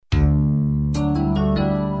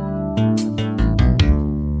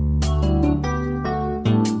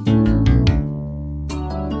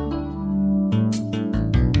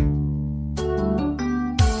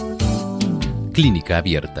Clínica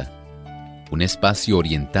Abierta, un espacio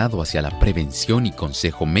orientado hacia la prevención y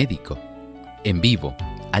consejo médico, en vivo,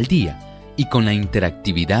 al día y con la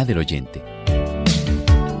interactividad del oyente.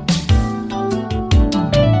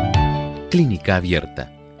 Clínica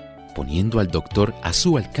Abierta, poniendo al doctor a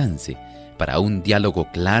su alcance para un diálogo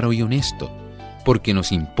claro y honesto, porque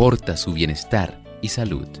nos importa su bienestar y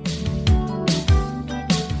salud.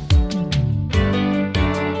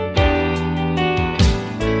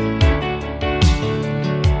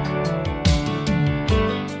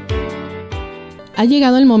 Ha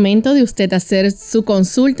llegado el momento de usted hacer su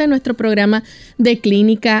consulta en nuestro programa de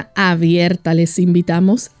Clínica Abierta. Les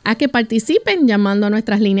invitamos a que participen llamando a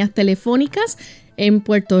nuestras líneas telefónicas en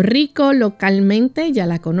Puerto Rico. Localmente, ya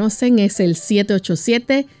la conocen, es el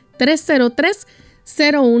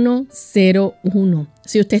 787-303-0101.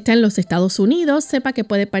 Si usted está en los Estados Unidos, sepa que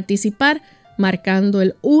puede participar marcando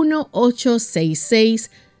el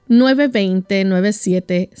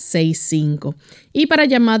 1-866-920-9765. Y para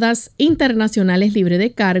llamadas internacionales libre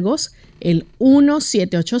de cargos, el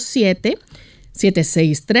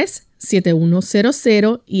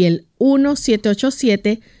 1-787-763-7100 y el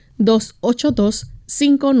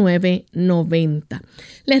 1-787-282-5990.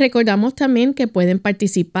 Les recordamos también que pueden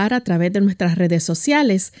participar a través de nuestras redes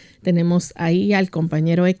sociales. Tenemos ahí al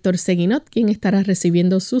compañero Héctor Seguinot, quien estará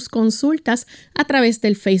recibiendo sus consultas a través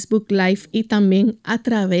del Facebook Live y también a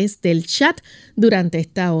través del chat durante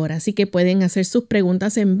esta hora. Así que pueden hacer sus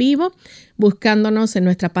preguntas en vivo buscándonos en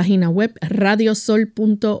nuestra página web radiosol.org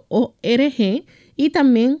y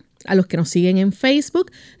también a los que nos siguen en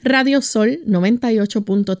Facebook, Radio Sol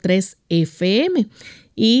 98.3 FM.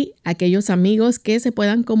 Y aquellos amigos que se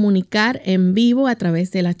puedan comunicar en vivo a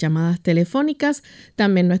través de las llamadas telefónicas,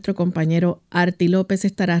 también nuestro compañero Arti López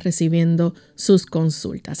estará recibiendo sus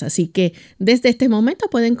consultas. Así que desde este momento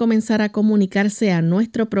pueden comenzar a comunicarse a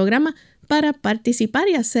nuestro programa para participar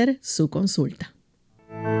y hacer su consulta.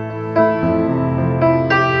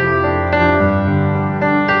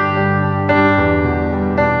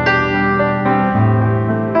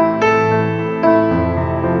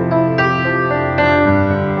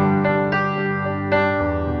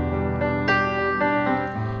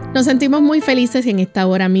 Nos sentimos muy felices en esta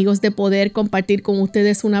hora, amigos, de poder compartir con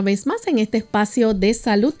ustedes una vez más en este espacio de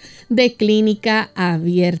salud de Clínica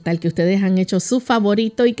Abierta, el que ustedes han hecho su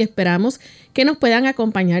favorito y que esperamos que nos puedan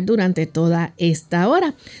acompañar durante toda esta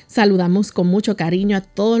hora. Saludamos con mucho cariño a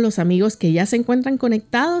todos los amigos que ya se encuentran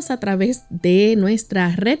conectados a través de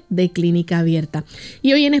nuestra red de Clínica Abierta.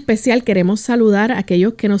 Y hoy en especial queremos saludar a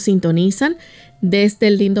aquellos que nos sintonizan desde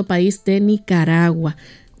el lindo país de Nicaragua.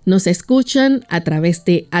 Nos escuchan a través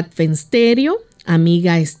de Advent Stereo,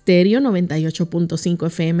 Amiga Estéreo 98.5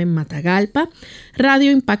 FM en Matagalpa, Radio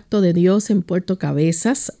Impacto de Dios en Puerto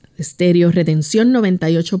Cabezas, Estéreo Redención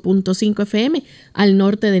 98.5 FM al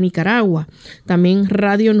norte de Nicaragua. También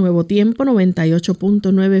Radio Nuevo Tiempo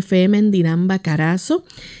 98.9 FM en Dinamba, Carazo.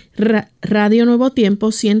 Radio Nuevo Tiempo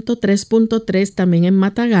 103.3 también en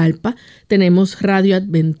Matagalpa. Tenemos Radio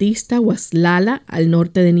Adventista Huaslala al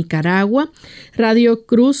norte de Nicaragua. Radio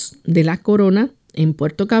Cruz de la Corona en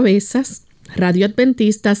Puerto Cabezas. Radio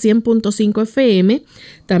Adventista 100.5 FM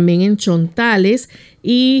también en Chontales.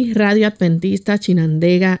 Y Radio Adventista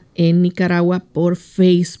Chinandega en Nicaragua por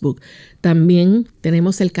Facebook. También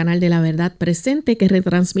tenemos el canal de La Verdad Presente que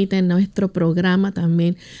retransmite nuestro programa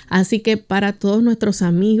también. Así que para todos nuestros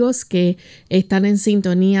amigos que están en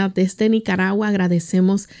sintonía desde Nicaragua,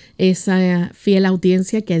 agradecemos esa fiel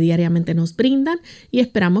audiencia que diariamente nos brindan y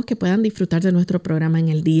esperamos que puedan disfrutar de nuestro programa en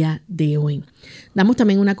el día de hoy. Damos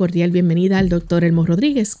también una cordial bienvenida al doctor Elmo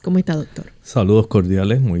Rodríguez. ¿Cómo está, doctor? Saludos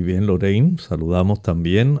cordiales, muy bien, Lorraine. Saludamos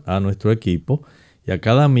también a nuestro equipo y a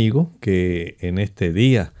cada amigo que en este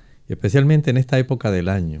día, y especialmente en esta época del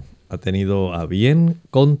año, ha tenido a bien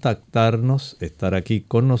contactarnos, estar aquí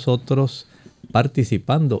con nosotros,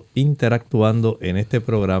 participando, interactuando en este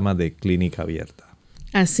programa de Clínica Abierta.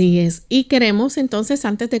 Así es. Y queremos entonces,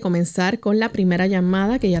 antes de comenzar con la primera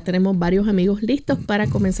llamada, que ya tenemos varios amigos listos para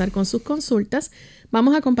comenzar con sus consultas,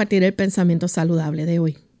 vamos a compartir el pensamiento saludable de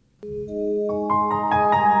hoy.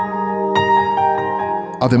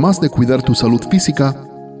 Además de cuidar tu salud física,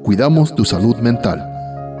 cuidamos tu salud mental.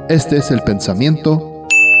 Este es el pensamiento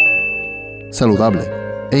saludable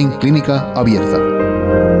en Clínica Abierta.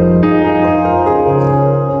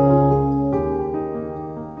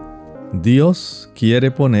 Dios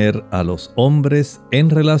quiere poner a los hombres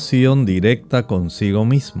en relación directa consigo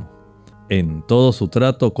mismo. En todo su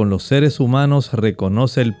trato con los seres humanos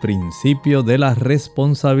reconoce el principio de la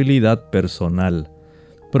responsabilidad personal.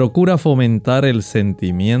 Procura fomentar el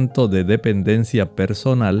sentimiento de dependencia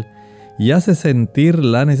personal y hace sentir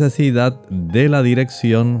la necesidad de la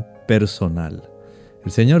dirección personal.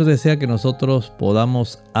 El Señor desea que nosotros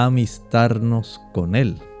podamos amistarnos con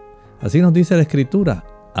Él. Así nos dice la Escritura: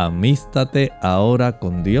 amístate ahora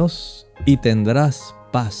con Dios y tendrás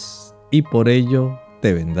paz, y por ello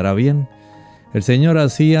te vendrá bien. El Señor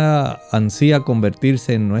ansía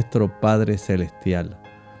convertirse en nuestro Padre Celestial.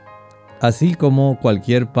 Así como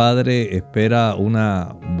cualquier padre espera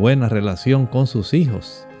una buena relación con sus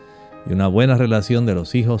hijos y una buena relación de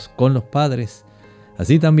los hijos con los padres,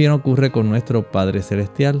 así también ocurre con nuestro Padre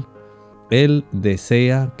Celestial. Él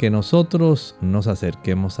desea que nosotros nos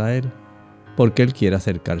acerquemos a Él, porque Él quiere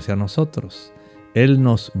acercarse a nosotros. Él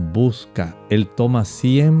nos busca, Él toma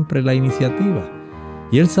siempre la iniciativa.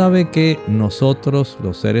 Y Él sabe que nosotros,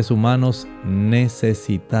 los seres humanos,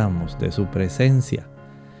 necesitamos de su presencia.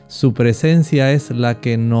 Su presencia es la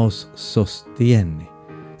que nos sostiene.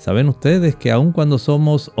 ¿Saben ustedes que aun cuando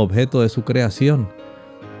somos objeto de su creación,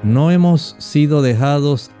 no hemos sido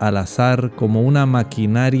dejados al azar como una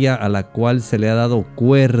maquinaria a la cual se le ha dado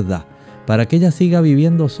cuerda para que ella siga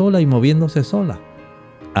viviendo sola y moviéndose sola?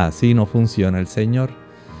 Así no funciona el Señor.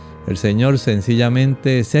 El Señor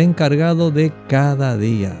sencillamente se ha encargado de cada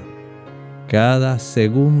día. Cada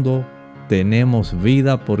segundo tenemos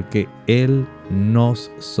vida porque Él nos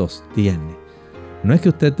sostiene. No es que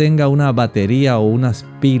usted tenga una batería o unas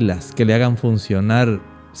pilas que le hagan funcionar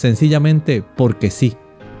sencillamente porque sí.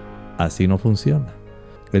 Así no funciona.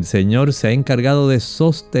 El Señor se ha encargado de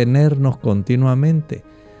sostenernos continuamente,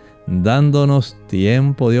 dándonos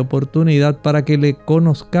tiempo de oportunidad para que le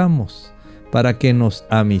conozcamos, para que nos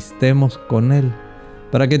amistemos con Él,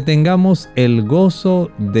 para que tengamos el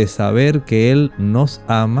gozo de saber que Él nos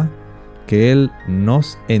ama, que Él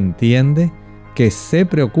nos entiende, que se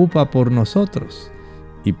preocupa por nosotros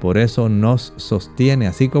y por eso nos sostiene.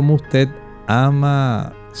 Así como usted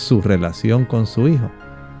ama su relación con su Hijo,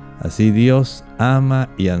 así Dios ama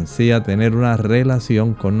y ansía tener una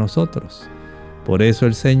relación con nosotros. Por eso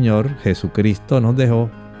el Señor Jesucristo nos dejó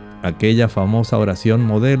aquella famosa oración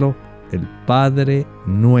modelo: el Padre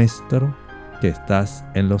nuestro que estás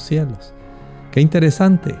en los cielos. Qué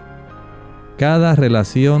interesante. Cada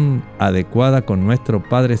relación adecuada con nuestro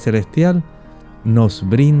Padre Celestial nos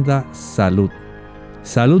brinda salud.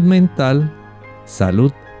 Salud mental,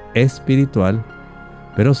 salud espiritual,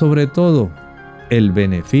 pero sobre todo el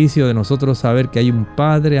beneficio de nosotros saber que hay un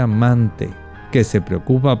Padre amante que se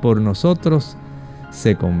preocupa por nosotros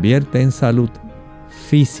se convierte en salud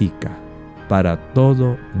física para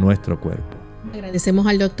todo nuestro cuerpo. Agradecemos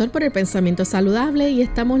al doctor por el pensamiento saludable y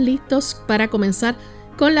estamos listos para comenzar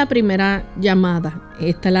con la primera llamada.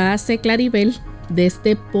 Esta la hace Claribel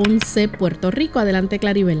desde Ponce, Puerto Rico. Adelante,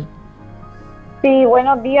 Claribel. Sí,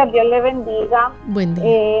 buenos días, Dios le bendiga. Buen día.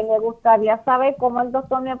 Me gustaría saber cómo el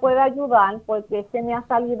doctor me puede ayudar, porque se me ha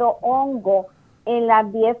salido hongo en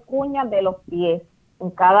las 10 uñas de los pies, en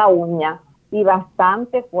cada uña, y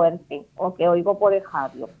bastante fuerte, o que oigo por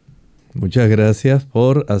dejarlo. Muchas gracias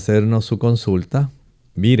por hacernos su consulta.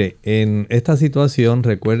 Mire, en esta situación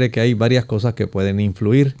recuerde que hay varias cosas que pueden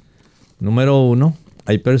influir. Número 1,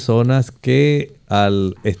 hay personas que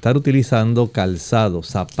al estar utilizando calzados,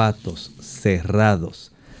 zapatos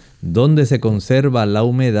cerrados, donde se conserva la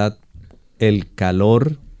humedad, el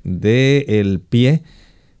calor del pie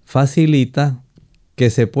facilita que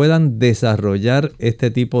se puedan desarrollar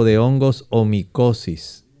este tipo de hongos o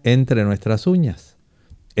micosis entre nuestras uñas.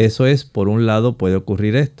 Eso es, por un lado, puede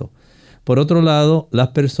ocurrir esto. Por otro lado, las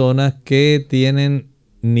personas que tienen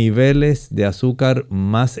niveles de azúcar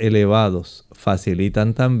más elevados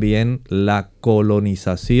facilitan también la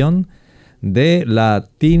colonización de la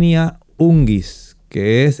tinea unguis,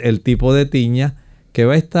 que es el tipo de tiña que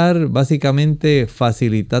va a estar básicamente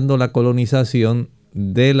facilitando la colonización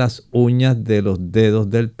de las uñas de los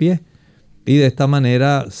dedos del pie. Y de esta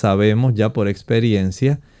manera sabemos ya por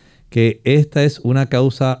experiencia que esta es una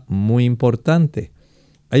causa muy importante.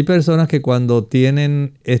 Hay personas que cuando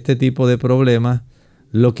tienen este tipo de problemas,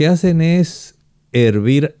 lo que hacen es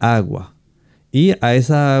hervir agua. Y a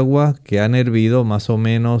esa agua que han hervido, más o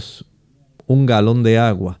menos 1 galón de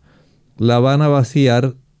agua, la van a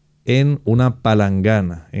vaciar en una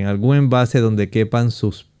palangana, en algún envase donde quepan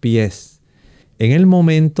sus pies. En el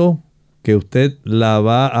momento que usted la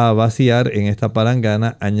va a vaciar en esta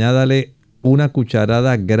palangana, añádale 1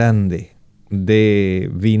 cucharada grande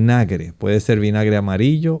de vinagre. Puede ser vinagre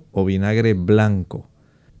amarillo o vinagre blanco.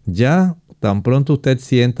 Ya tan pronto usted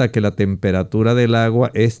sienta que la temperatura del agua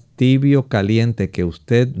es tibio caliente, que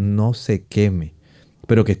usted no se queme,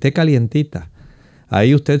 pero que esté calientita,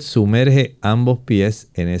 ahí usted sumerge ambos pies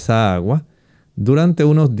en esa agua durante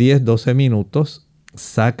unos 10-12 minutos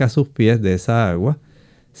saca sus pies de esa agua,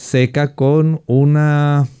 seca con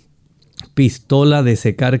una pistola de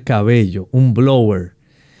secar cabello, un blower.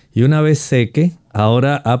 Y una vez seque,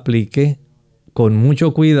 ahora aplique con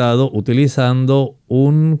mucho cuidado utilizando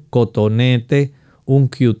un cotonete, un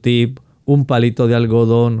Q-tip, un palito de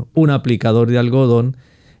algodón, un aplicador de algodón,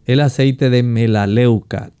 el aceite de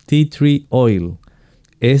melaleuca, tea tree oil.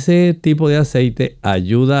 Ese tipo de aceite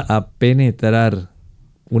ayuda a penetrar,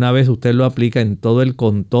 una vez usted lo aplica en todo el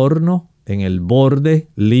contorno, en el borde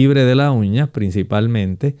libre de la uña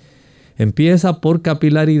principalmente, empieza por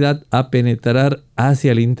capilaridad a penetrar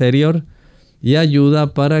hacia el interior y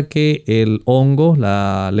ayuda para que el hongo,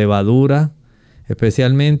 la levadura,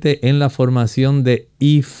 especialmente en la formación de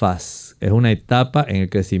hifas, es una etapa en el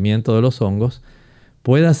crecimiento de los hongos,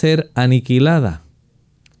 pueda ser aniquilada.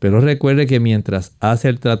 Pero recuerde que mientras hace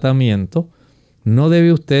el tratamiento, no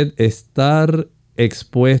debe usted estar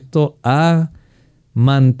expuesto a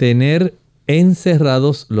mantener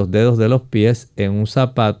encerrados los dedos de los pies en un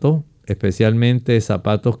zapato, especialmente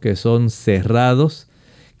zapatos que son cerrados,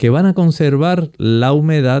 que van a conservar la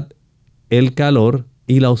humedad, el calor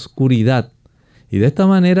y la oscuridad. Y de esta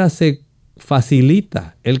manera se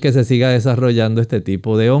facilita el que se siga desarrollando este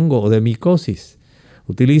tipo de hongo o de micosis.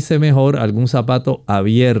 Utilice mejor algún zapato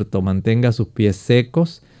abierto, mantenga sus pies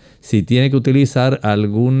secos. Si tiene que utilizar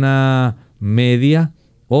alguna media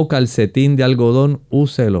o calcetín de algodón,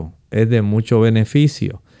 úselo, es de mucho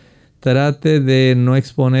beneficio. Trate de no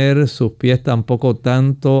exponer sus pies tampoco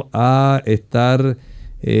tanto a estar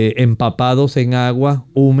empapados en agua,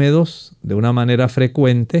 húmedos de una manera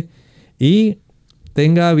frecuente, y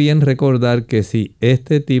tenga bien recordar que si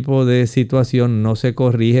este tipo de situación no se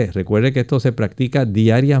corrige, recuerde que esto se practica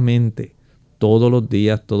diariamente, todos los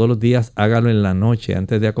días, hágalo en la noche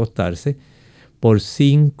antes de acostarse, por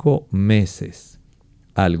 5 meses.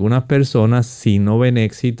 Algunas personas, si no ven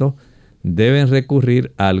éxito, deben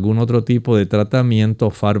recurrir a algún otro tipo de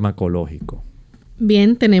tratamiento farmacológico.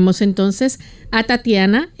 Bien, tenemos entonces a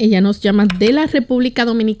Tatiana. Ella nos llama de la República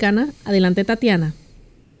Dominicana. Adelante, Tatiana.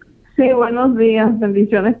 Sí, buenos días.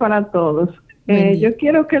 Bendiciones para todos. Yo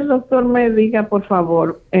quiero que el doctor me diga, por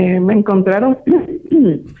favor, me encontraron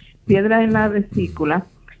piedras en la vesícula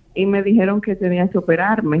y me dijeron que tenía que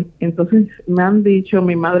operarme. Entonces me han dicho,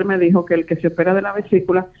 mi madre me dijo que el que se opera de la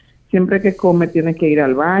vesícula, siempre que come tiene que ir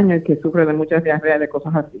al baño y que sufre de muchas diarreas, de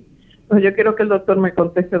cosas así. Entonces yo quiero que el doctor me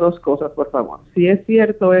conteste 2 cosas, por favor. Si es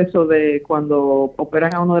cierto eso de cuando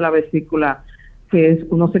operan a uno de la vesícula, que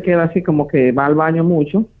uno se queda así como que va al baño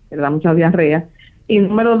mucho, le da mucha diarrea. Y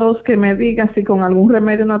número 2, que me diga si con algún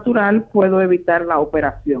remedio natural puedo evitar la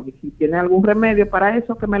operación. Y si tiene algún remedio para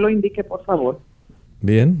eso, que me lo indique, por favor.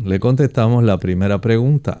 Bien, le contestamos la primera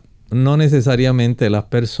pregunta. No necesariamente las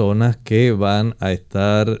personas que van a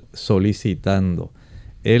estar solicitando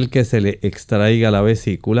el que se le extraiga la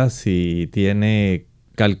vesícula, si tiene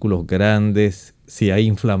cálculos grandes, si hay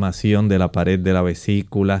inflamación de la pared de la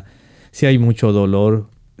vesícula, si hay mucho dolor,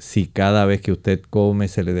 si cada vez que usted come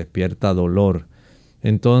se le despierta dolor.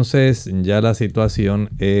 Entonces ya la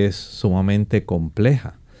situación es sumamente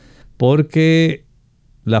compleja, porque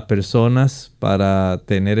las personas, para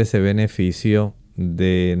tener ese beneficio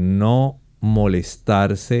de no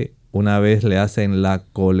molestarse, una vez le hacen la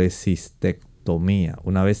colecistectomía,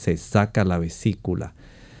 una vez se saca la vesícula,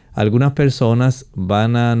 algunas personas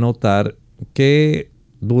van a notar que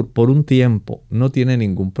por un tiempo no tiene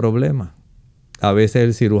ningún problema. A veces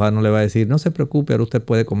el cirujano le va a decir, no se preocupe, ahora usted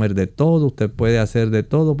puede comer de todo, usted puede hacer de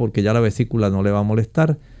todo porque ya la vesícula no le va a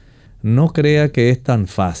molestar. No crea que es tan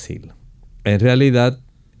fácil. En realidad,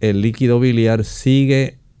 el líquido biliar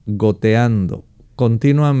sigue goteando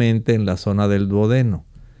continuamente en la zona del duodeno.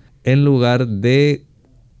 En lugar de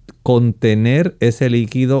contener ese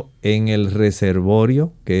líquido en el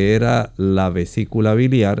reservorio, que era la vesícula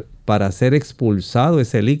biliar, para ser expulsado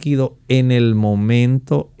ese líquido en el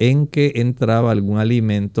momento en que entraba algún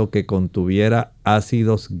alimento que contuviera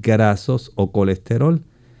ácidos grasos o colesterol.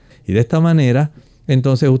 Y de esta manera,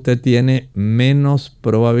 entonces usted tiene menos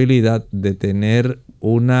probabilidad de tener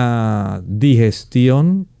una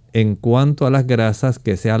digestión en cuanto a las grasas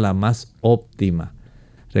que sea la más óptima.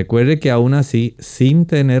 Recuerde que aún así, sin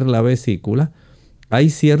tener la vesícula,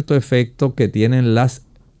 hay cierto efecto que tienen las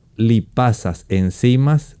lipasas,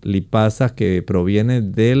 enzimas lipasas que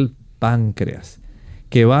provienen del páncreas,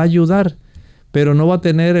 que va a ayudar, pero no va a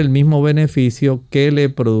tener el mismo beneficio que le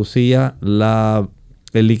producía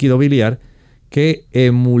el líquido biliar, que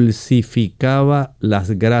emulsificaba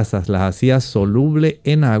las grasas, las hacía soluble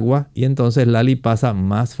en agua, y entonces la lipasa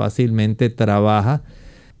más fácilmente trabaja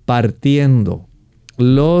partiendo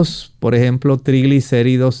los, por ejemplo,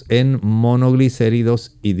 triglicéridos en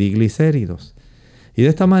monoglicéridos y diglicéridos. Y de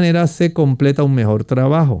esta manera se completa un mejor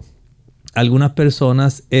trabajo. Algunas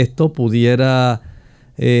personas esto pudiera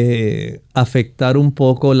afectar un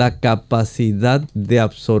poco la capacidad de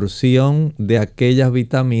absorción de aquellas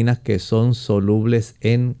vitaminas que son solubles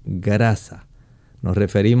en grasa. Nos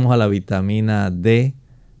referimos a la vitamina D,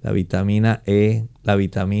 la vitamina E, la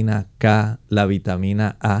vitamina K, la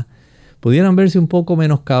vitamina A. Pudieran verse un poco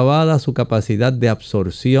menoscabada su capacidad de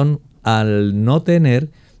absorción al no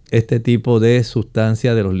tener este tipo de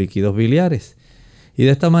sustancia de los líquidos biliares. Y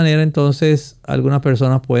de esta manera entonces algunas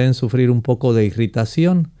personas pueden sufrir un poco de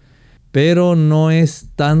irritación, pero no es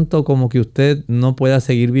tanto como que usted no pueda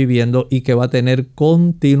seguir viviendo y que va a tener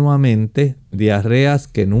continuamente diarreas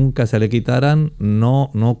que nunca se le quitarán. No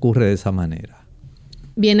ocurre de esa manera.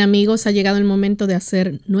 Bien, amigos, ha llegado el momento de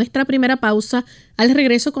hacer nuestra primera pausa. Al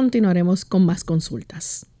regreso continuaremos con más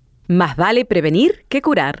consultas. Más vale prevenir que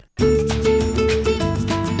curar.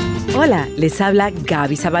 Hola, les habla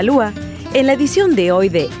Gaby Zabalúa en la edición de hoy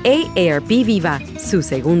de AARP Viva, su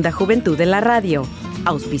segunda juventud en la radio,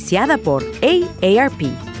 auspiciada por AARP.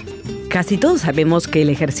 Casi todos sabemos que el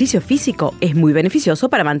ejercicio físico es muy beneficioso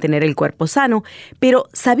para mantener el cuerpo sano, pero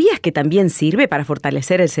 ¿sabías que también sirve para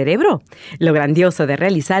fortalecer el cerebro? Lo grandioso de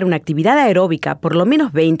realizar una actividad aeróbica por lo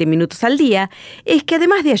menos 20 minutos al día es que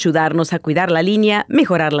además de ayudarnos a cuidar la línea,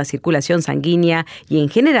 mejorar la circulación sanguínea y en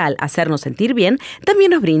general hacernos sentir bien,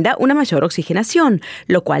 también nos brinda una mayor oxigenación,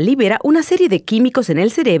 lo cual libera una serie de químicos en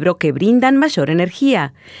el cerebro que brindan mayor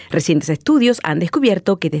energía. Recientes estudios han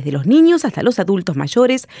descubierto que desde los niños hasta los adultos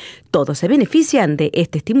mayores, todos se benefician de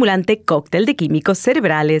este estimulante cóctel de químicos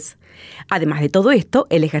cerebrales. Además de todo esto,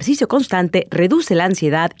 el ejercicio constante reduce la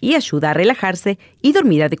ansiedad y ayuda a relajarse y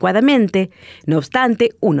dormir adecuadamente. No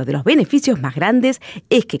obstante, uno de los beneficios más grandes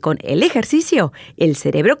es que con el ejercicio, el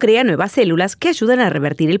cerebro crea nuevas células que ayudan a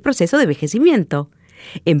revertir el proceso de envejecimiento.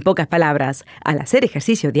 En pocas palabras, al hacer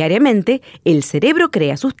ejercicio diariamente, el cerebro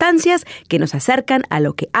crea sustancias que nos acercan a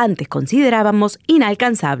lo que antes considerábamos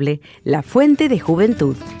inalcanzable, la fuente de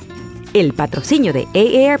juventud. El patrocinio de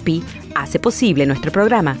AARP hace posible nuestro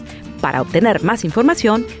programa. Para obtener más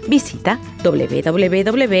información, visita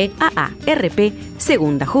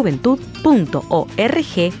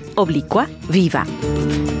www.aarpsegundajuventud.org/viva.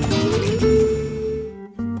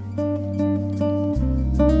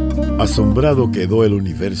 Asombrado quedó el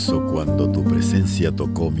universo cuando tu presencia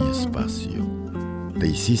tocó mi espacio. Te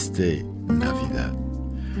hiciste Navidad.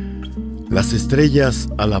 Las estrellas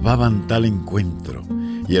alababan tal encuentro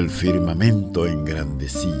y el firmamento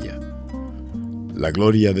engrandecía la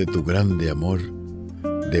gloria de tu grande amor,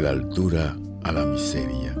 de la altura a la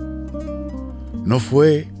miseria. No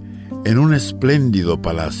fue en un espléndido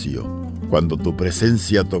palacio cuando tu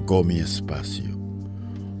presencia tocó mi espacio.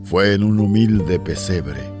 Fue en un humilde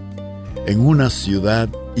pesebre, en una ciudad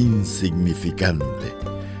insignificante,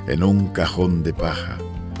 en un cajón de paja,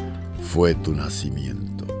 fue tu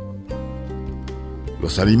nacimiento.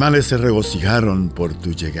 Los animales se regocijaron por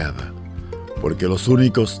tu llegada, porque los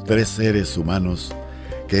únicos 3 seres humanos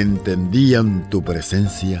que entendían tu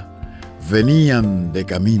presencia venían de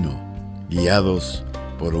camino, guiados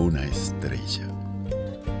por una estrella.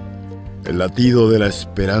 El latido de la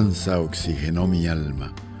esperanza oxigenó mi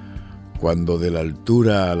alma, cuando de la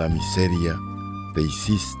altura a la miseria te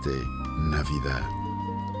hiciste Navidad.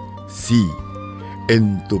 Sí,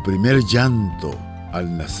 en tu primer llanto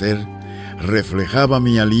al nacer reflejaba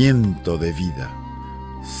mi aliento de vida.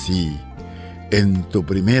 Sí, en tu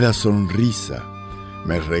primera sonrisa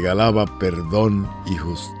me regalaba perdón y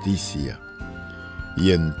justicia,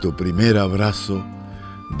 y en tu primer abrazo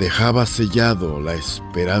dejaba sellado la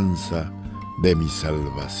esperanza de mi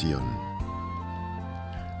salvación.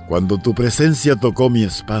 Cuando tu presencia tocó mi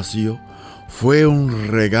espacio, fue un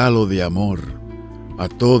regalo de amor a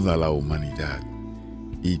toda la humanidad,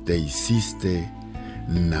 y te hiciste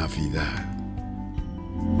Navidad.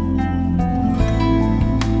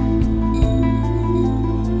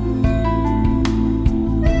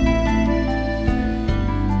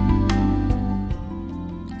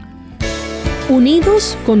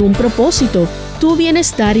 Unidos con un propósito, tu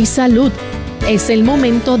bienestar y salud. Es el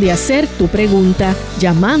momento de hacer tu pregunta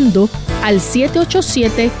llamando al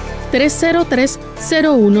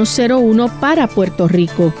 787-303-0101 para Puerto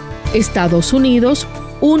Rico, Estados Unidos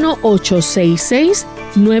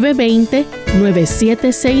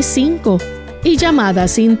 1866-920-9765 y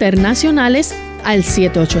llamadas internacionales al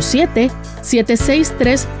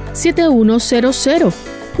 787-763-7100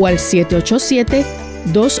 o al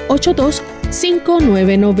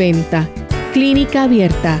 787-282-5990. Clínica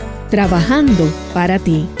Abierta, trabajando para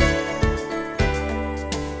ti.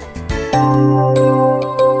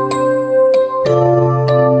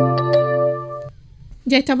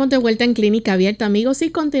 Ya estamos de vuelta en Clínica Abierta, amigos,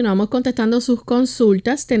 y continuamos contestando sus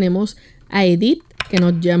consultas. Tenemos a Edith, que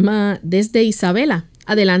nos llama desde Isabela.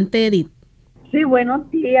 Adelante, Edith. Sí,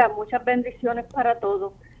 buenos días. Muchas bendiciones para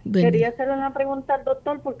todos. Bien. Quería hacerle una pregunta al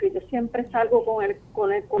doctor porque yo siempre salgo con el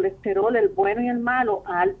colesterol, el bueno y el malo,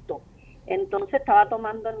 alto. Entonces estaba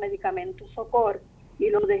tomando el medicamento Socor y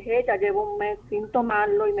lo dejé, ya llevo un mes sin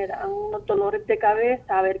tomarlo y me dan unos dolores de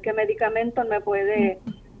cabeza. A ver qué medicamento me puede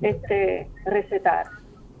recetar.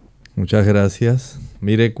 Muchas gracias.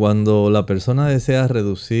 Mire, cuando la persona desea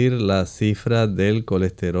reducir la cifra del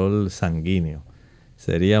colesterol sanguíneo,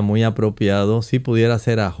 sería muy apropiado si pudiera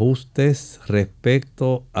hacer ajustes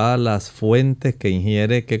respecto a las fuentes que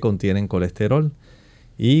ingiere que contienen colesterol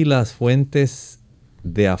y las fuentes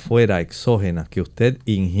de afuera, exógenas, que usted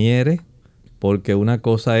ingiere, porque una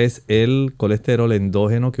cosa es el colesterol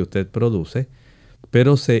endógeno que usted produce,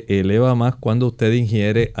 pero se eleva más cuando usted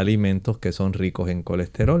ingiere alimentos que son ricos en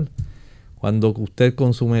colesterol. Cuando usted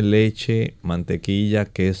consume leche, mantequilla,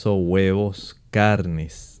 queso, huevos,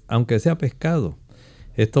 carnes, aunque sea pescado,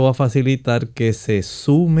 esto va a facilitar que se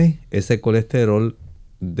sume ese colesterol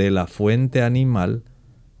de la fuente animal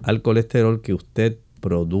al colesterol que usted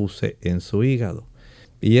produce en su hígado.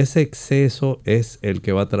 Y ese exceso es el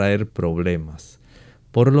que va a traer problemas.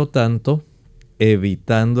 Por lo tanto,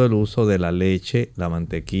 evitando el uso de la leche, la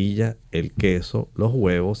mantequilla, el queso, los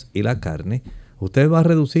huevos y la carne, usted va a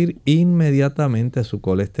reducir inmediatamente su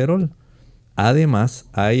colesterol. Además,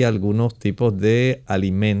 hay algunos tipos de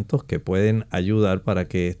alimentos que pueden ayudar para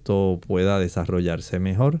que esto pueda desarrollarse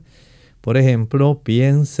mejor. Por ejemplo,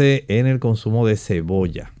 piense en el consumo de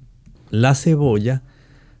cebolla. La cebolla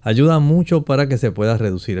ayuda mucho para que se pueda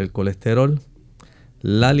reducir el colesterol.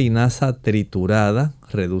 La linaza triturada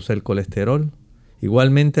reduce el colesterol.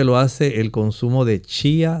 Igualmente lo hace el consumo de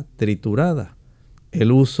chía triturada.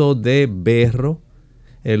 El uso de berro,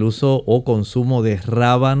 el uso o consumo de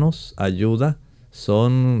rábanos ayuda.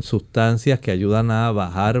 Son sustancias que ayudan a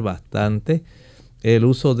bajar bastante. El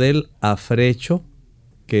uso del afrecho,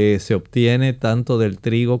 que se obtiene tanto del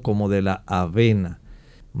trigo como de la avena,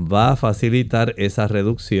 va a facilitar esa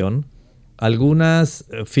reducción. Algunas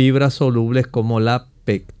fibras solubles como la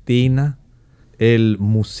pectina, el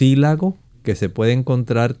mucílago, que se puede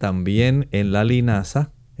encontrar también en la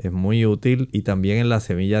linaza, es muy útil, y también en la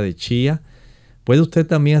semilla de chía. Puede usted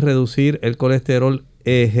también reducir el colesterol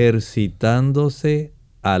ejercitándose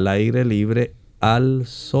al aire libre, al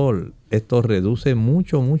sol. Esto reduce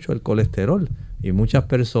mucho el colesterol y muchas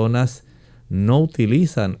personas no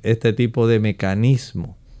utilizan este tipo de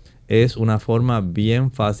mecanismo. Es una forma bien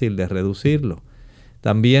fácil de reducirlo.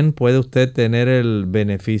 También puede usted tener el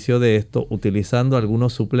beneficio de esto utilizando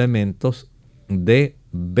algunos suplementos de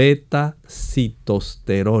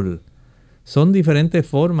beta-citosterol. Son diferentes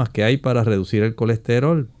formas que hay para reducir el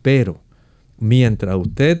colesterol, pero mientras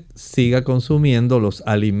usted siga consumiendo los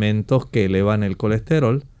alimentos que elevan el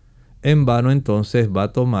colesterol, en vano entonces va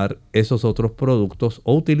a tomar esos otros productos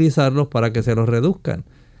o utilizarlos para que se los reduzcan,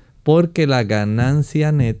 porque la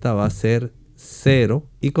ganancia neta va a ser cero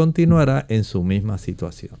y continuará en su misma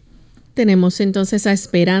situación. Tenemos entonces a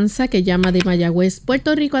Esperanza, que llama de Mayagüez,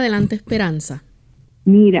 Puerto Rico. Adelante, Esperanza.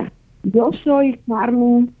 Mira, yo soy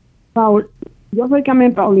Carmen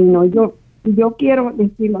Paulino. Yo quiero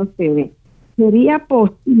decirle a ustedes, ¿sería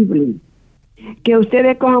posible que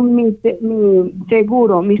ustedes cojan mi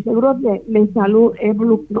seguro de salud es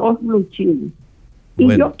Blue Cross Blue Shield? Y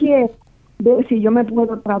bueno, yo quiero ver si yo me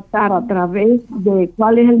puedo tratar a través de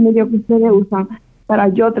cuál es el medio que ustedes usan para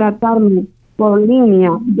yo tratarme por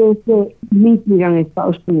línea desde Michigan,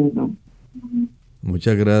 Estados Unidos.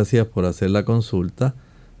 Muchas gracias por hacer la consulta.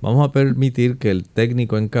 Vamos a permitir que el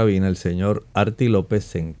técnico en cabina, el señor Arti López,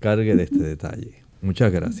 se encargue de este detalle.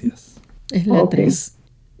 Muchas gracias. Es la 3.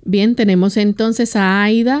 Bien, tenemos entonces a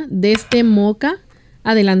Aida desde Moca.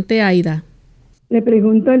 Adelante, Aida. Le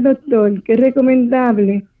pregunto al doctor, ¿qué es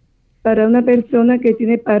recomendable para una persona que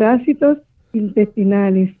tiene parásitos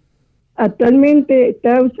intestinales? Actualmente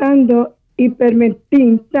está usando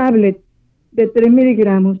Ivermectin tablet de 3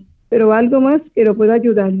 miligramos, pero algo más que lo pueda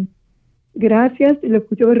ayudar. Gracias, lo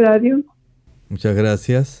escucho por radio. Muchas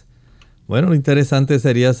gracias. Bueno, lo interesante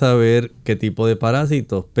sería saber qué tipo de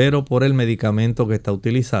parásitos, pero por el medicamento que está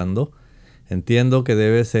utilizando, entiendo que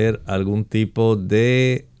debe ser algún tipo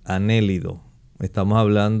de anélido. Estamos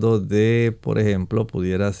hablando de, por ejemplo,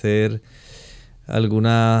 pudiera ser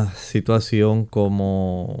alguna situación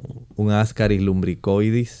como un Ascaris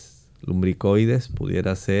lumbricoides,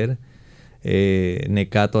 pudiera ser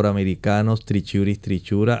Necator americanos, Trichuris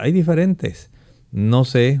trichura. Hay diferentes. No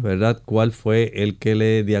sé, ¿verdad?, cuál fue el que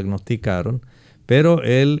le diagnosticaron, pero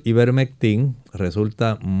el ivermectin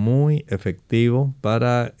resulta muy efectivo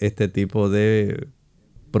para este tipo de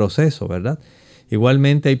proceso, ¿verdad?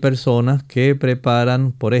 Igualmente hay personas que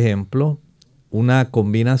preparan, por ejemplo, una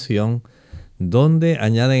combinación donde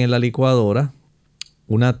añaden en la licuadora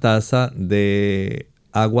una taza de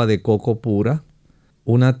agua de coco pura,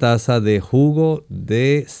 una taza de jugo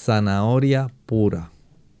de zanahoria pura.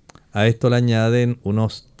 A esto le añaden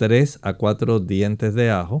unos 3 a 4 dientes de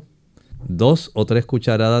ajo, 2 o 3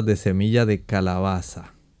 cucharadas de semilla de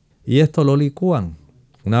calabaza. Y esto lo licúan.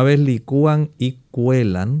 Una vez licúan y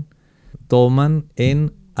cuelan, toman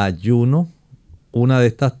en ayuno una de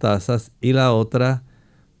estas tazas y la otra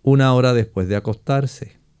 1 hora después de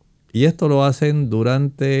acostarse. Y esto lo hacen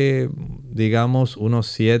durante, digamos, unos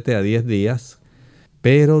 7 a 10 días,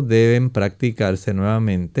 pero deben practicarse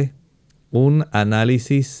nuevamente un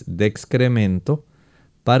análisis de excremento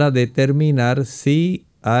para determinar si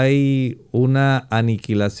hay una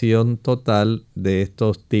aniquilación total de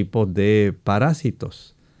estos tipos de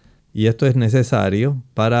parásitos. Y esto es necesario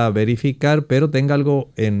para verificar, pero tenga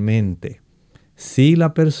algo en mente. Si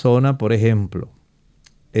la persona, por ejemplo,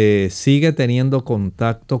 sigue teniendo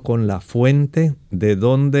contacto con la fuente de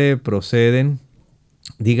donde proceden,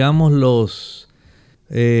 digamos, los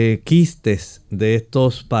quistes de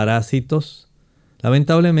estos parásitos,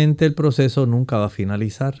 lamentablemente el proceso nunca va a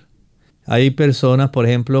finalizar. Hay personas, por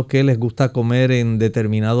ejemplo, que les gusta comer en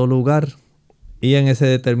determinado lugar y en ese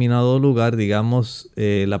determinado lugar, digamos,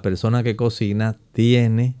 la persona que cocina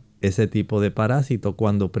tiene ese tipo de parásito.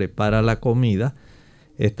 Cuando prepara la comida,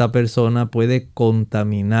 esta persona puede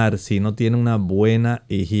contaminar, si no tiene una buena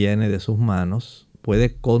higiene de sus manos,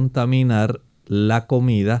 puede contaminar la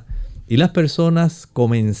comida y las personas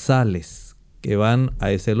comensales que van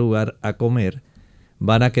a ese lugar a comer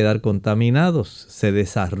van a quedar contaminados. Se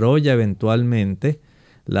desarrolla eventualmente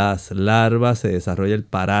las larvas, se desarrolla el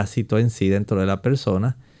parásito en sí dentro de la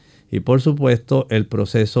persona y por supuesto el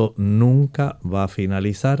proceso nunca va a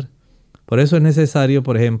finalizar. Por eso es necesario,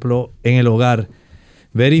 por ejemplo, en el hogar,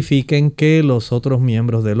 verifiquen que los otros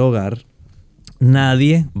miembros del hogar,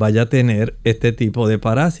 nadie vaya a tener este tipo de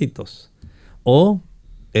parásitos. O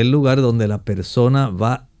el lugar donde la persona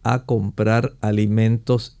va a comprar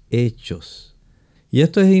alimentos hechos. Y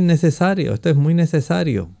esto es innecesario, esto es muy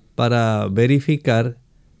necesario para verificar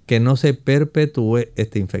que no se perpetúe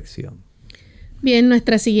esta infección. Bien,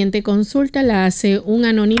 nuestra siguiente consulta la hace un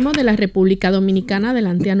anónimo de la República Dominicana.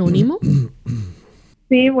 Adelante, anónimo.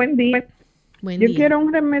 Sí, buen día. Yo quiero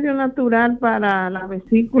un remedio natural para la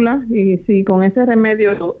vesícula y si con ese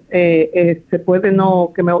remedio se puede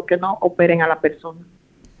que no operen a la persona.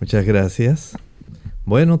 Muchas gracias.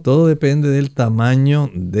 Bueno, todo depende del tamaño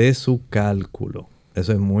de su cálculo.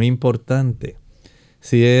 Eso es muy importante.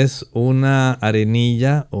 Si es una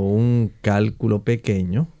arenilla o un cálculo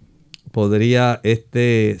pequeño, podría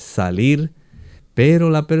salir, pero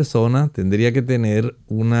la persona tendría que tener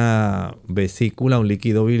una vesícula, un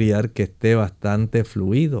líquido biliar que esté bastante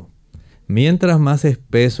fluido. Mientras más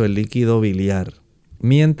espeso el líquido biliar,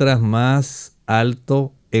 mientras más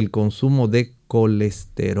alto el consumo de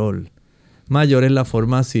colesterol, mayor es la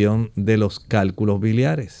formación de los cálculos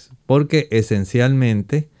biliares, porque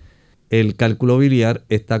esencialmente el cálculo biliar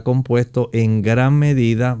está compuesto en gran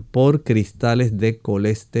medida por cristales de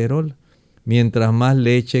colesterol. Mientras más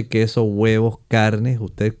leche, queso, huevos, carnes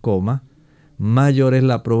usted coma, mayor es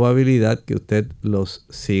la probabilidad que usted los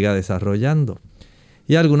siga desarrollando.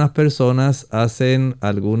 Y algunas personas hacen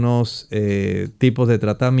algunos tipos de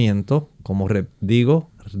tratamiento, como digo,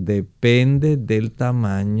 depende del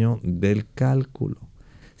tamaño del cálculo.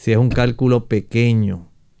 Si es un cálculo pequeño,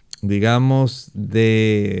 digamos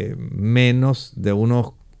de menos de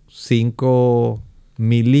unos 5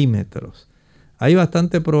 milímetros, hay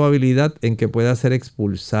bastante probabilidad en que pueda ser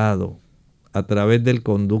expulsado a través del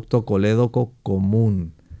conducto colédoco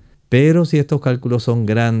común. Pero si estos cálculos son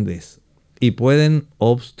grandes y pueden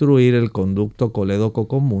obstruir el conducto colédoco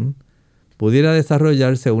común, pudiera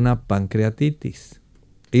desarrollarse una pancreatitis.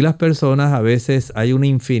 Y las personas, a veces hay una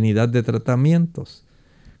infinidad de tratamientos.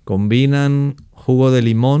 Combinan jugo de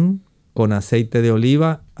limón con aceite de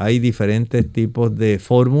oliva. Hay diferentes tipos de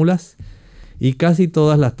fórmulas y casi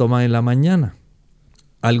todas las toman en la mañana.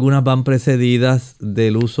 Algunas van precedidas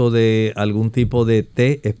del uso de algún tipo de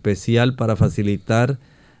té especial para facilitar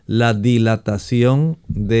la dilatación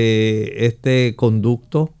de este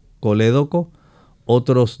conducto colédoco.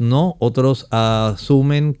 Otros no, otros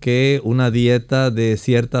asumen que una dieta de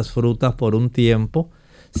ciertas frutas por un tiempo,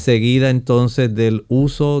 seguida entonces del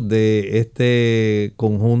uso de este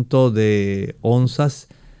conjunto de onzas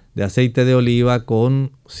de aceite de oliva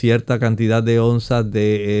con cierta cantidad de onzas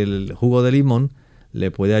del jugo de limón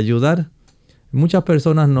le puede ayudar. Muchas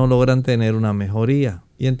personas no logran tener una mejoría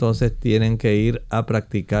y entonces tienen que ir a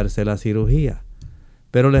practicarse la cirugía.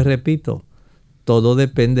 Pero les repito, todo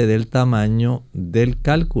depende del tamaño del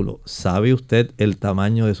cálculo. ¿Sabe usted el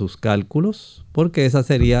tamaño de sus cálculos? Porque esa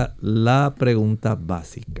sería la pregunta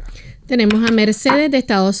básica. Tenemos a Mercedes de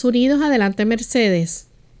Estados Unidos. Adelante, Mercedes.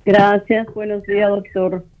 Gracias. Buenos días,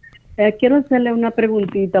 doctor. Quiero hacerle una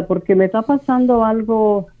preguntita porque me está pasando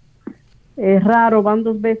algo raro. Van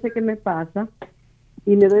 2 veces que me pasa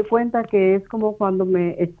y me doy cuenta que es como cuando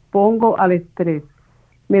me expongo al estrés.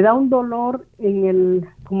 Me da un dolor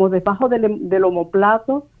como debajo del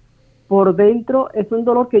omoplato, por dentro. Es un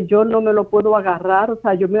dolor que yo no me lo puedo agarrar. O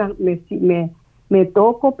sea, yo me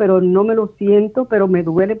toco, pero no me lo siento, pero me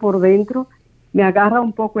duele por dentro. Me agarra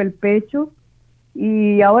un poco el pecho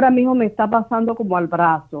y ahora mismo me está pasando como al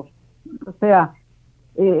brazo. O sea,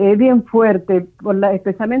 es bien fuerte,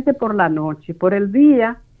 especialmente por la noche. Por el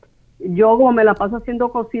día, yo como me la paso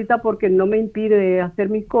haciendo cositas porque no me impide hacer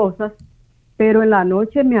mis cosas, pero en la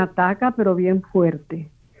noche me ataca, pero bien fuerte.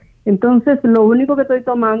 Entonces, lo único que estoy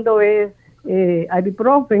tomando es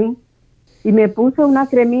ibuprofen y me puse una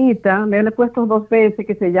cremita, me la he puesto 2 veces,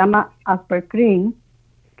 que se llama Aspercrin,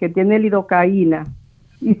 que tiene lidocaína.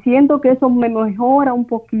 Y siento que eso me mejora un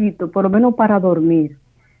poquito, por lo menos para dormir.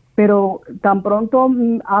 Pero tan pronto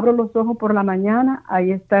abro los ojos por la mañana,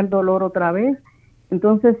 ahí está el dolor otra vez.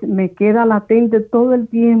 Entonces, me queda latente todo el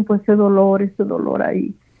tiempo ese dolor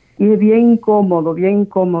ahí. Y es bien incómodo, bien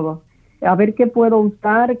incómodo. A ver qué puedo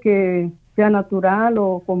usar que sea natural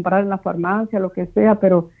o comprar en la farmacia, lo que sea,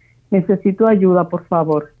 pero necesito ayuda, por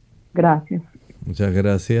favor. Gracias. Muchas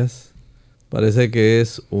gracias. Parece que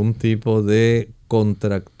es un tipo de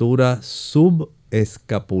contractura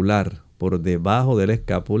subescapular, por debajo de la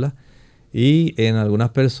escápula. Y en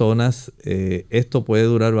algunas personas esto puede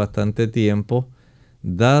durar bastante tiempo,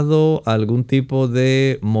 dado algún tipo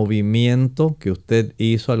de movimiento que usted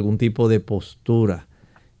hizo, algún tipo de postura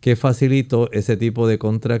que facilitó ese tipo de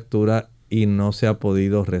contractura y no se ha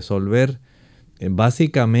podido resolver.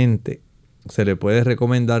 Básicamente, se le puede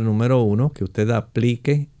recomendar, número 1, que usted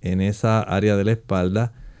aplique en esa área de la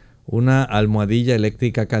espalda una almohadilla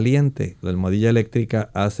eléctrica caliente. La almohadilla eléctrica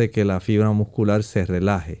hace que la fibra muscular se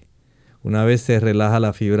relaje. Una vez se relaja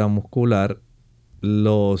la fibra muscular,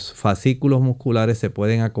 los fascículos musculares se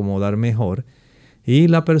pueden acomodar mejor y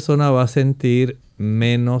la persona va a sentir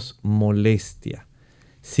menos molestia.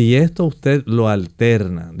 Si esto usted lo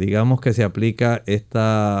alterna, digamos que se aplica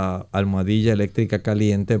esta almohadilla eléctrica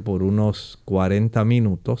caliente por unos 40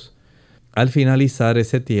 minutos, al finalizar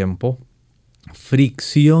ese tiempo,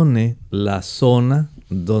 friccione la zona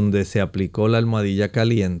donde se aplicó la almohadilla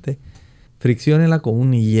caliente, fricciónela con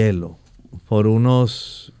un hielo por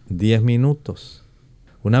unos 10 minutos.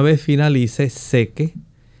 Una vez finalice, seque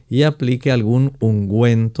y aplique algún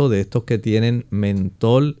ungüento de estos que tienen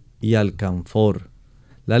mentol y alcanfor.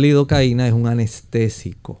 La lidocaína es un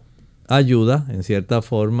anestésico. Ayuda en cierta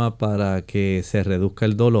forma para que se reduzca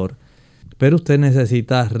el dolor, pero usted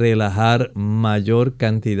necesita relajar mayor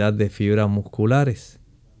cantidad de fibras musculares.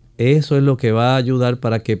 Eso es lo que va a ayudar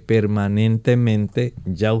para que permanentemente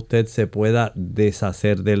ya usted se pueda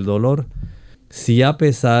deshacer del dolor. Si a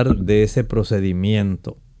pesar de ese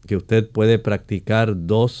procedimiento que usted puede practicar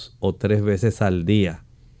 2 o 3 veces al día,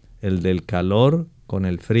 el del calor con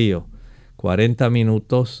el frío, 40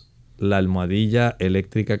 minutos la almohadilla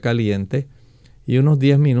eléctrica caliente y unos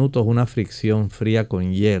 10 minutos una fricción fría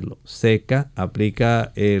con hielo, seca,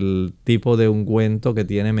 aplica el tipo de ungüento que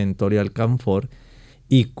tiene mentol y alcanfor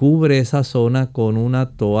y cubre esa zona con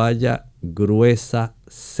una toalla gruesa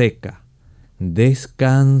seca.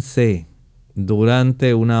 Descanse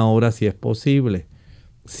durante 1 hora si es posible.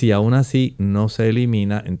 Si aún así no se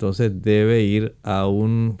elimina, entonces debe ir a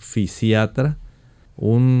un fisiatra,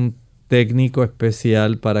 un técnico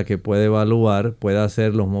especial para que pueda evaluar, pueda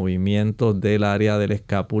hacer los movimientos del área de la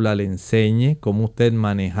escápula, le enseñe cómo usted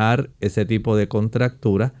manejar ese tipo de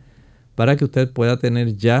contractura para que usted pueda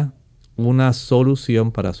tener ya una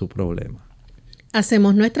solución para su problema.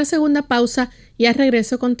 Hacemos nuestra segunda pausa y al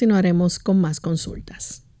regreso continuaremos con más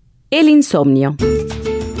consultas. El insomnio.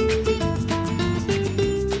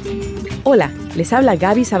 Hola, les habla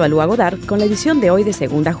Gaby Zabalúa Godard con la edición de hoy de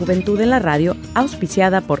Segunda Juventud en la Radio,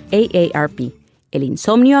 auspiciada por AARP. El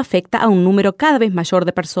insomnio afecta a un número cada vez mayor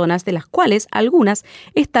de personas, de las cuales algunas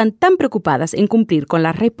están tan preocupadas en cumplir con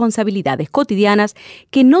las responsabilidades cotidianas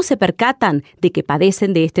que no se percatan de que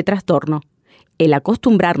padecen de este trastorno. El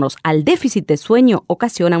acostumbrarnos al déficit de sueño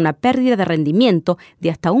ocasiona una pérdida de rendimiento de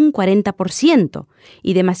hasta un 40%,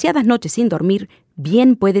 y demasiadas noches sin dormir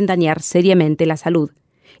bien pueden dañar seriamente la salud.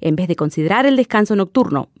 En vez de considerar el descanso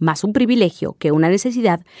nocturno más un privilegio que una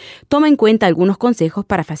necesidad, toma en cuenta algunos consejos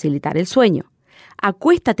para facilitar el sueño.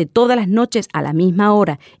 Acuéstate todas las noches a la misma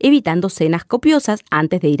hora, evitando cenas copiosas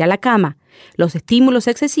antes de ir a la cama. Los estímulos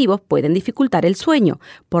excesivos pueden dificultar el sueño,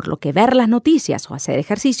 por lo que ver las noticias o hacer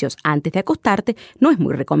ejercicios antes de acostarte no es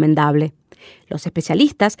muy recomendable. Los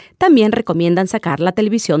especialistas también recomiendan sacar la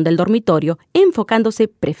televisión del dormitorio, enfocándose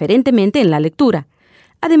preferentemente en la lectura.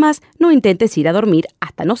 Además, no intentes ir a dormir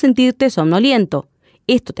hasta no sentirte somnoliento.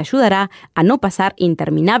 Esto te ayudará a no pasar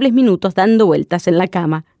interminables minutos dando vueltas en la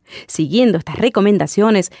cama. Siguiendo estas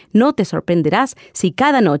recomendaciones, no te sorprenderás si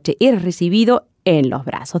cada noche eres recibido en los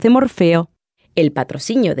brazos de Morfeo. El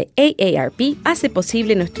patrocinio de AARP hace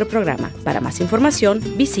posible nuestro programa. Para más información,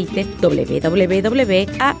 visite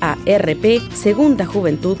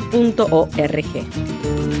www.aarpsegundajuventud.org.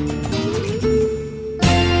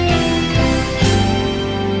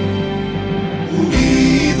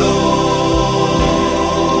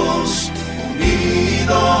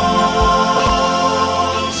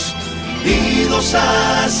 Unidos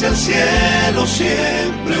hacia el cielo,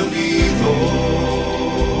 siempre unidos,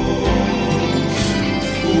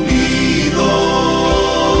 unidos,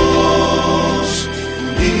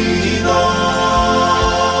 unidos,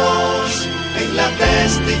 en la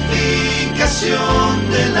testificación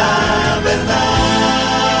de la verdad,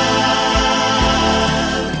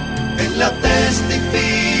 en la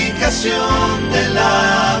testificación de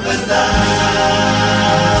la verdad.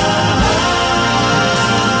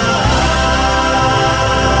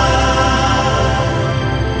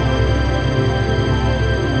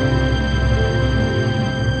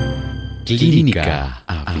 Clínica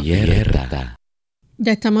Abierta.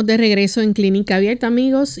 Ya estamos de regreso en Clínica Abierta,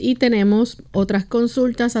 amigos, y tenemos otras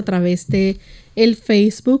consultas a través de el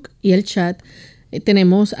Facebook y el chat.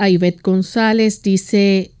 Tenemos a Ivette González,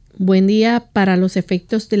 dice: buen día, para los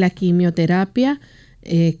efectos de la quimioterapia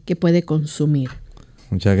que puede consumir.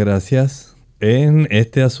 Muchas gracias. En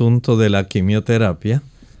este asunto de la quimioterapia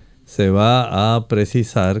se va a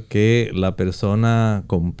precisar que la persona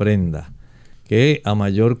comprenda que a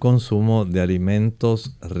mayor consumo de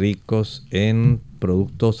alimentos ricos en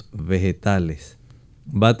productos vegetales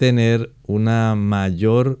va a tener una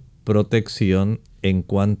mayor protección en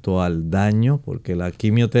cuanto al daño, porque la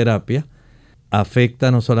quimioterapia afecta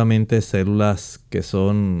no solamente células que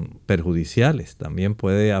son perjudiciales, también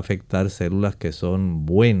puede afectar células que son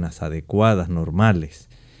buenas, adecuadas, normales.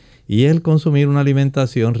 Y el consumir una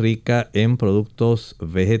alimentación rica en productos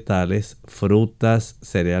vegetales, frutas,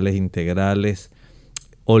 cereales integrales,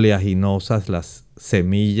 oleaginosas, las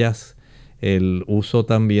semillas, el uso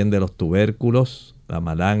también de los tubérculos, la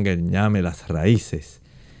malanga, el ñame, las raíces,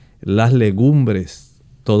 las legumbres,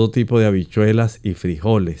 todo tipo de habichuelas y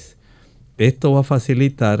frijoles. Esto va a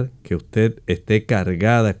facilitar que usted esté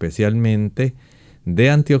cargada especialmente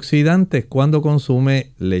de antioxidantes cuando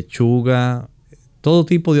consume lechuga, todo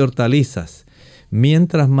tipo de hortalizas.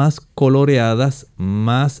 Mientras más coloreadas,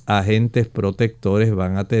 más agentes protectores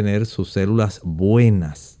van a tener sus células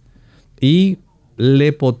buenas. Y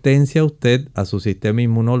le potencia a usted, a su sistema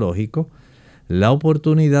inmunológico, la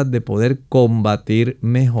oportunidad de poder combatir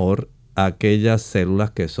mejor aquellas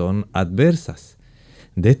células que son adversas.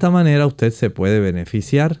 De esta manera usted se puede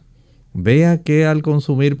beneficiar. Vea que al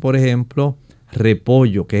consumir, por ejemplo,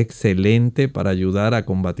 repollo, que es excelente para ayudar a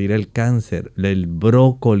combatir el cáncer, el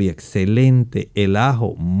brócoli, excelente, el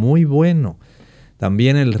ajo, muy bueno,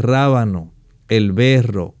 también el rábano, el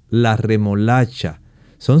berro, la remolacha,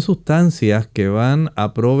 son sustancias que van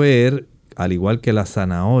a proveer, al igual que la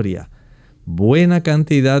zanahoria, buena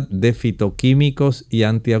cantidad de fitoquímicos y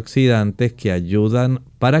antioxidantes que ayudan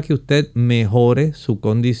para que usted mejore su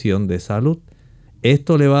condición de salud.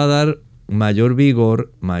 Esto le va a dar mayor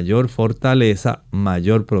vigor, mayor fortaleza,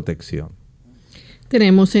 mayor protección.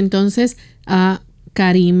 Tenemos entonces a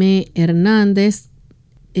Karime Hernández.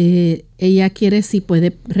 Ella quiere si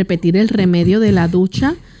puede repetir el remedio de la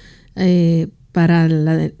ducha,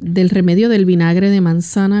 del remedio del vinagre de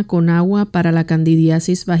manzana con agua para la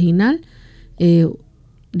candidiasis vaginal.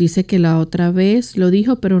 Dice que la otra vez lo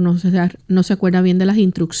dijo, pero no se acuerda bien de las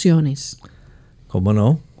instrucciones. ¿Cómo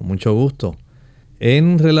no? Con mucho gusto.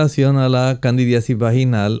 En relación a la candidiasis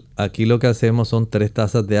vaginal, aquí lo que hacemos son 3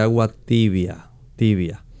 tazas de agua tibia.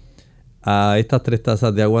 A estas 3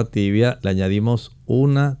 tazas de agua tibia le añadimos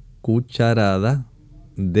 1 cucharada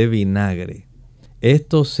de vinagre.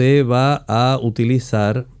 Esto se va a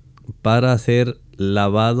utilizar para hacer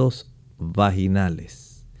lavados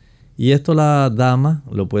vaginales. Y esto la dama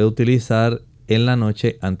lo puede utilizar en la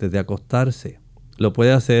noche antes de acostarse. Lo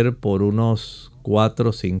puede hacer por unos 4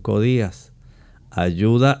 o 5 días.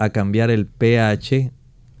 Ayuda a cambiar el pH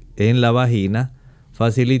en la vagina,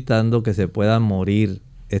 facilitando que se pueda morir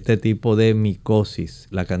este tipo de micosis,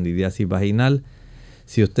 la candidiasis vaginal.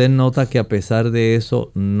 Si usted nota que a pesar de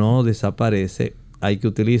eso no desaparece, hay que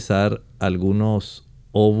utilizar algunos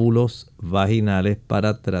óvulos vaginales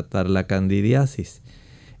para tratar la candidiasis.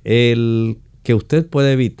 El que usted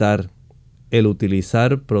puede evitar el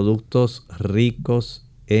utilizar productos ricos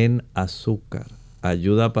en azúcar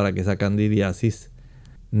ayuda para que esa candidiasis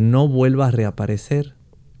no vuelva a reaparecer.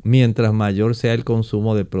 Mientras mayor sea el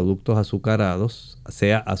consumo de productos azucarados,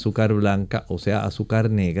 sea azúcar blanca o sea azúcar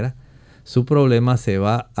negra, su problema se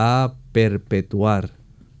va a perpetuar.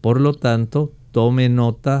 Por lo tanto, tome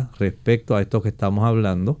nota respecto a esto que estamos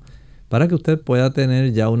hablando para que usted pueda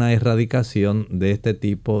tener ya una erradicación de este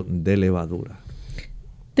tipo de levadura.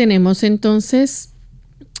 Tenemos entonces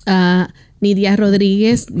a Nidia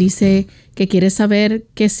Rodríguez, dice que quiere saber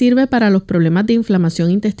qué sirve para los problemas de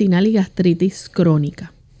inflamación intestinal y gastritis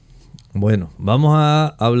crónica. Bueno, vamos a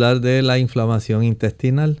hablar de la inflamación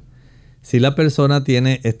intestinal. Si la persona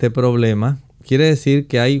tiene este problema, quiere decir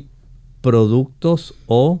que hay productos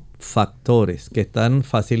o factores que están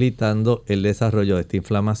facilitando el desarrollo de esta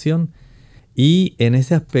inflamación. Y en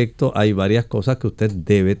ese aspecto hay varias cosas que usted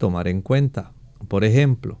debe tomar en cuenta. Por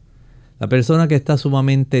ejemplo, la persona que está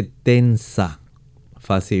sumamente tensa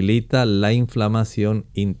facilita la inflamación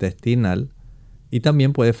intestinal y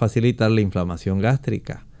también puede facilitar la inflamación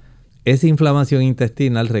gástrica. Esa inflamación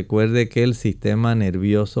intestinal, recuerde que el sistema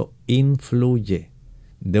nervioso influye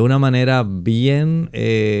de una manera bien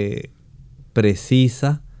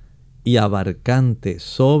precisa y abarcante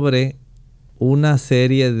sobre una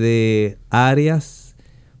serie de áreas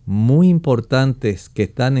muy importantes que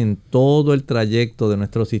están en todo el trayecto de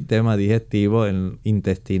nuestro sistema digestivo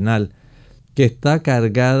intestinal, que está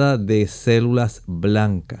cargada de células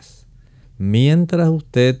blancas. Mientras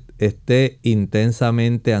usted esté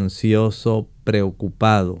intensamente ansioso,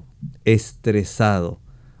 preocupado, estresado,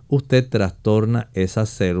 usted trastorna esas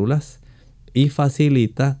células y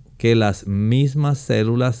facilita que las mismas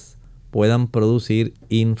células puedan producir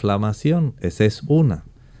inflamación. Esa es una.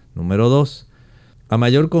 Número 2, a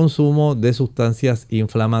mayor consumo de sustancias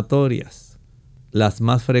inflamatorias. Las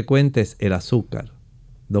más frecuentes, el azúcar.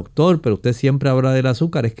 Doctor, pero usted siempre habla del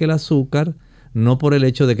azúcar. Es que el azúcar, no por el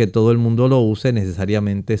hecho de que todo el mundo lo use,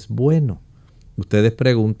 necesariamente es bueno. Ustedes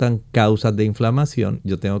preguntan causas de inflamación.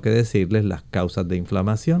 Yo tengo que decirles las causas de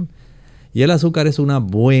inflamación. Y el azúcar es una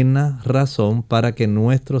buena razón para que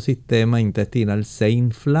nuestro sistema intestinal se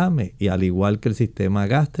inflame, y al igual que el sistema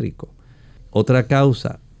gástrico. Otra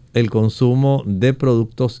causa, el consumo de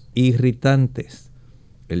productos irritantes.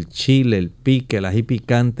 El chile, el pique, el ají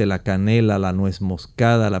picante, la canela, la nuez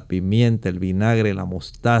moscada, la pimienta, el vinagre, la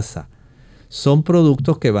mostaza. Son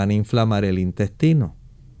productos que van a inflamar el intestino.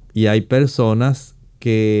 Y hay personas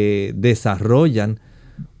que desarrollan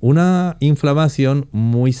una inflamación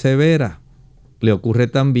muy severa. Le ocurre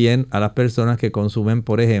también a las personas que consumen,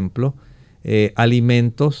 por ejemplo,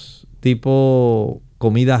 alimentos tipo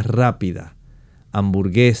comida rápida,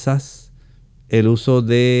 hamburguesas, el uso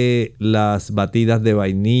de las batidas de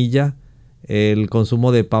vainilla, el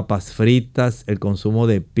consumo de papas fritas, el consumo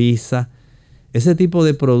de pizza. Ese tipo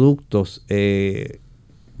de productos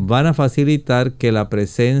van a facilitar que la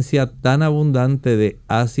presencia tan abundante de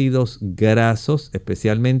ácidos grasos,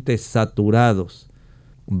 especialmente saturados,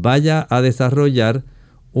 vaya a desarrollar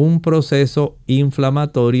un proceso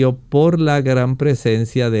inflamatorio por la gran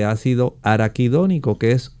presencia de ácido araquidónico,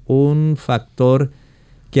 que es un factor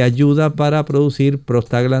que ayuda para producir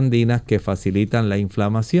prostaglandinas que facilitan la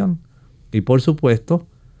inflamación. Y por supuesto,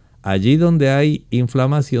 allí donde hay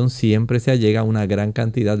inflamación siempre se allega a una gran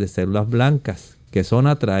cantidad de células blancas que son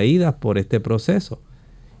atraídas por este proceso.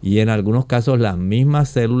 Y en algunos casos las mismas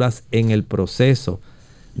células, en el proceso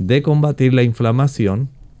de combatir la inflamación,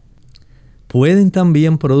 pueden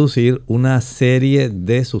también producir una serie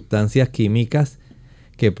de sustancias químicas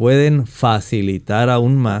que pueden facilitar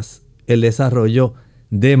aún más el desarrollo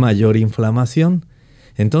de mayor inflamación.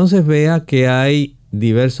 Entonces vea que hay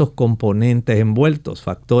diversos componentes envueltos,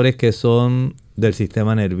 factores que son del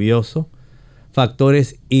sistema nervioso,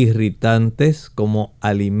 factores irritantes como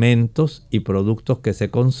alimentos y productos que se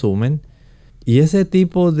consumen, y ese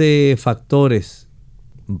tipo de factores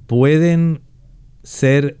pueden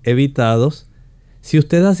ser evitados si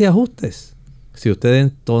usted hace ajustes. Si usted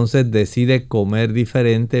entonces decide comer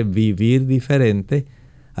diferente, vivir diferente,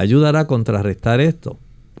 ayudará a contrarrestar esto.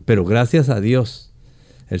 Pero gracias a Dios,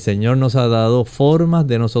 El Señor nos ha dado formas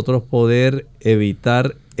de nosotros poder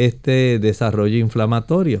evitar este desarrollo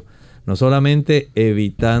inflamatorio. No solamente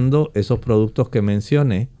evitando esos productos que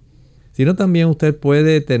mencioné, sino también usted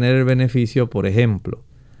puede tener el beneficio, por ejemplo,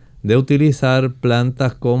 de utilizar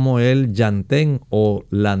plantas como el yantén o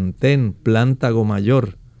lantén, plántago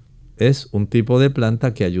mayor. Es un tipo de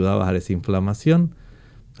planta que ayuda a bajar esa inflamación.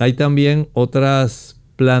 Hay también otras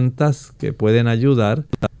plantas que pueden ayudar.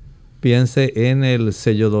 Piense en el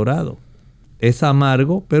sello dorado. Es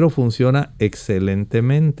amargo, pero funciona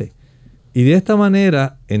excelentemente. Y de esta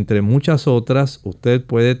manera, entre muchas otras, usted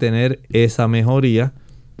puede tener esa mejoría,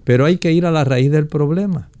 pero hay que ir a la raíz del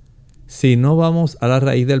problema. Si no vamos a la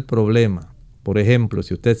raíz del problema, por ejemplo,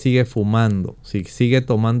 si usted sigue fumando, si sigue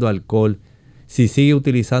tomando alcohol, si sigue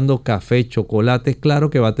utilizando café, chocolate, claro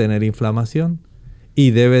que va a tener inflamación y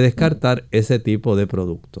debe descartar ese tipo de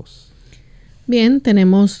productos. Bien,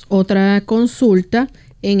 tenemos otra consulta.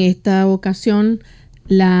 En esta ocasión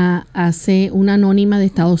la hace una anónima de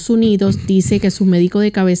Estados Unidos. Dice que su médico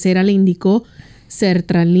de cabecera le indicó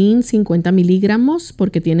sertralin 50 miligramos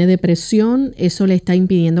porque tiene depresión. Eso le está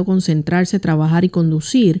impidiendo concentrarse, trabajar y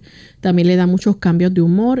conducir. También le da muchos cambios de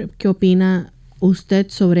humor. ¿Qué opina usted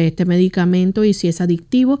sobre este medicamento y si es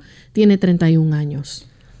adictivo? Tiene 31 años.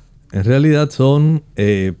 En realidad son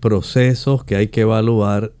procesos que hay que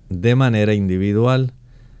evaluar de manera individual,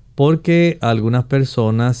 porque algunas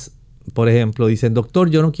personas, por ejemplo, dicen, doctor,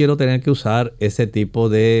 yo no quiero tener que usar ese tipo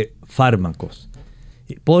de fármacos,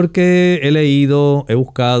 porque he leído, he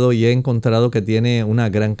buscado y he encontrado que tiene una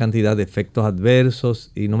gran cantidad de efectos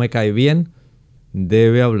adversos y no me cae bien.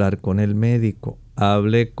 Debe hablar con el médico.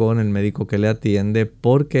 Hable con el médico que le atiende,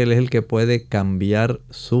 porque él es el que puede cambiar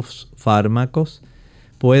sus fármacos,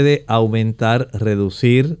 puede aumentar,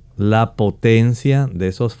 reducir la potencia de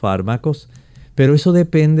esos fármacos, pero eso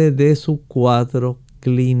depende de su cuadro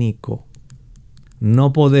clínico.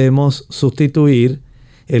 No podemos sustituir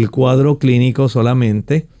el cuadro clínico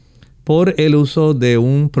solamente por el uso de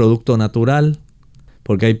un producto natural,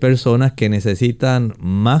 porque hay personas que necesitan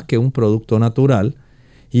más que un producto natural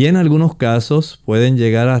y en algunos casos pueden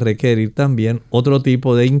llegar a requerir también otro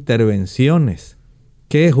tipo de intervenciones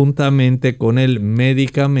que juntamente con el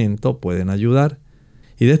medicamento pueden ayudar.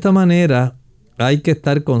 Y de esta manera hay que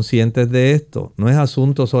estar conscientes de esto. No es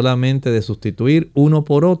asunto solamente de sustituir uno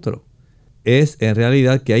por otro. Es en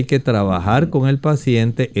realidad que hay que trabajar con el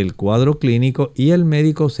paciente, el cuadro clínico, y el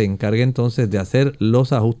médico se encarga entonces de hacer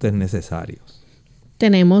los ajustes necesarios.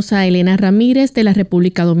 Tenemos a Elena Ramírez de la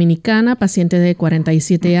República Dominicana, paciente de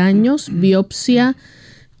 47 años, biopsia,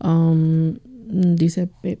 dice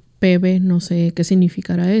PB, no sé qué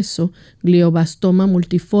significará eso, glioblastoma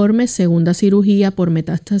multiforme, segunda cirugía por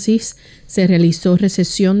metástasis, se realizó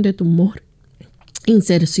resección de tumor,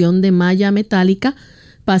 inserción de malla metálica,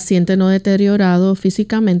 paciente no deteriorado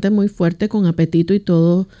físicamente, muy fuerte, con apetito y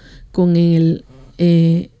todo, con el,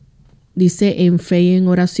 dice, en fe y en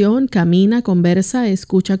oración, camina, conversa,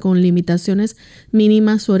 escucha con limitaciones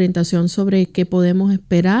mínimas, su orientación sobre qué podemos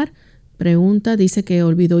esperar. Pregunta, dice que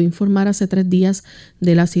olvidó informar hace 3 días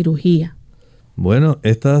de la cirugía. Bueno,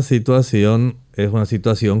 esta situación es una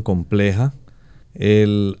situación compleja.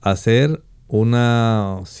 El hacer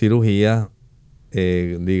una cirugía,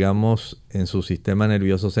 digamos, en su sistema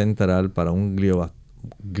nervioso central para un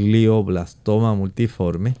glioblastoma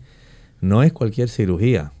multiforme, no es cualquier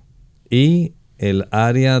cirugía. Y el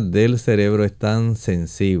área del cerebro es tan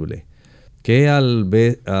sensible que al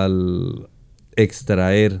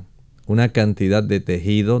extraer una cantidad de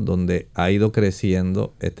tejido donde ha ido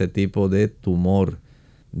creciendo este tipo de tumor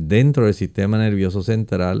dentro del sistema nervioso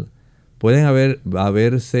central, pueden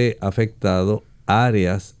haberse afectado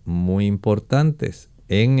áreas muy importantes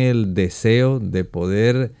en el deseo de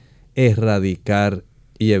poder erradicar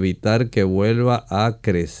y evitar que vuelva a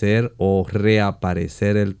crecer o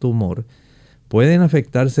reaparecer el tumor. Pueden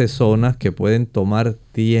afectarse zonas que pueden tomar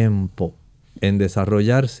tiempo en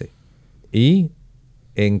desarrollarse y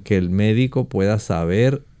en que el médico pueda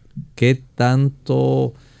saber qué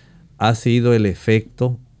tanto ha sido el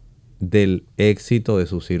efecto del éxito de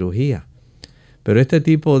su cirugía. Pero este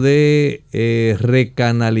tipo de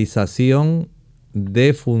recanalización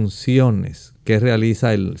de funciones que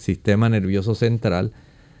realiza el sistema nervioso central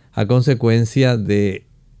a consecuencia de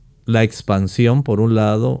la expansión, por un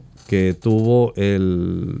lado, que tuvo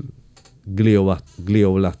el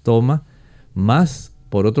glioblastoma, más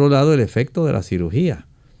por otro lado, el efecto de la cirugía.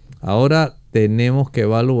 Ahora tenemos que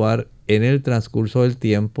evaluar en el transcurso del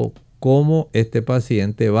tiempo cómo este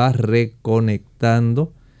paciente va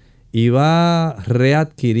reconectando y va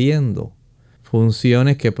readquiriendo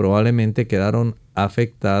funciones que probablemente quedaron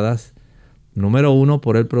afectadas Número 1,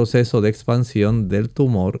 por el proceso de expansión del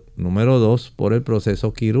tumor. Número 2, por el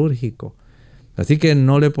proceso quirúrgico. Así que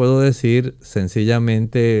no le puedo decir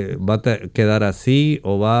sencillamente va a quedar así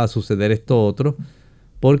o va a suceder esto otro,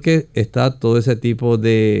 porque está todo ese tipo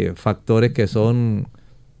de factores que son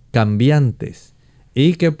cambiantes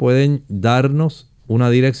y que pueden darnos una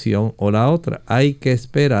dirección o la otra. Hay que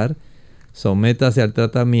esperar, sométase al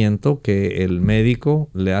tratamiento que el médico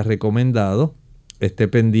le ha recomendado, esté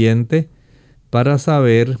pendiente para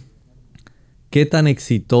saber qué tan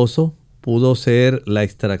exitoso pudo ser la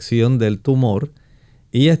extracción del tumor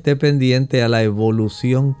y esté pendiente a la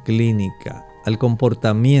evolución clínica, al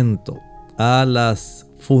comportamiento, a las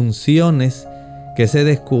funciones que se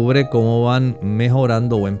descubre cómo van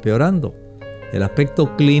mejorando o empeorando. El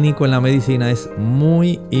aspecto clínico en la medicina es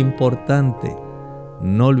muy importante.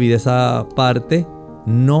 No olvide esa parte,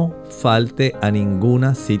 no falte a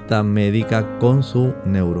ninguna cita médica con su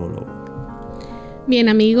neurólogo. Bien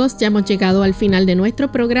amigos, ya hemos llegado al final de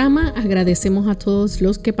nuestro programa. Agradecemos a todos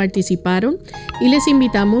los que participaron y les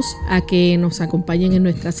invitamos a que nos acompañen en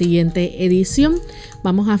nuestra siguiente edición.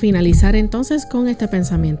 Vamos a finalizar entonces con este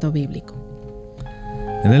pensamiento bíblico.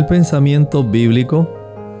 En el pensamiento bíblico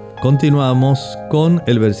continuamos con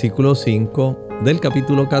el versículo 5 del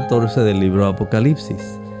capítulo 14 del libro de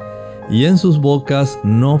Apocalipsis. Y en sus bocas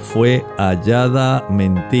no fue hallada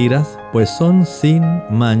mentiras, pues son sin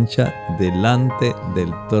mancha delante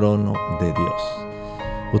del trono de Dios.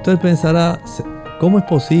 Usted pensará, ¿cómo es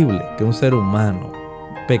posible que un ser humano,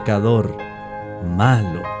 pecador,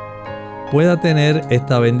 malo, pueda tener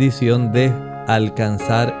esta bendición de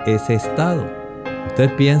alcanzar ese estado?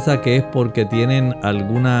 ¿Usted piensa que es porque tienen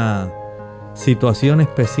alguna situación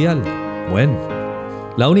especial? Bueno,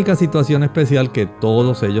 la única situación especial que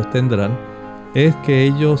todos ellos tendrán es que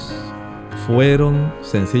ellos fueron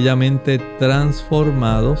sencillamente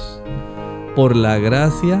transformados por la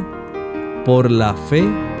gracia, por la fe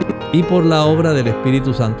y por la obra del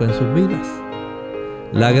Espíritu Santo en sus vidas.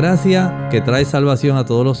 La gracia que trae salvación a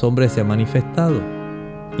todos los hombres se ha manifestado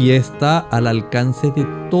y está al alcance de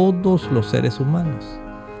todos los seres humanos.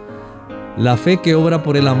 La fe que obra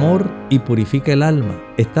por el amor y purifica el alma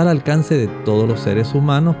está al alcance de todos los seres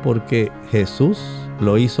humanos porque Jesús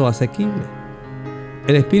lo hizo asequible.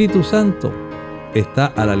 El Espíritu Santo está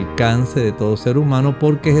al alcance de todo ser humano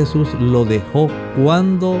porque Jesús lo dejó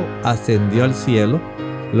cuando ascendió al cielo,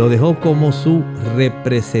 lo dejó como su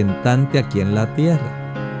representante aquí en la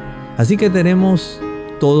tierra. Así que tenemos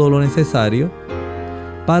todo lo necesario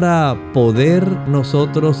para poder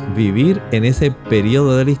nosotros vivir en ese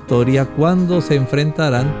periodo de la historia cuando se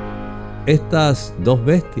enfrentarán estas dos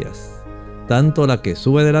bestias, tanto la que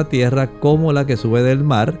sube de la tierra como la que sube del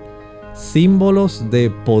mar, símbolos de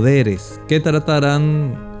poderes que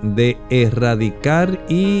tratarán de erradicar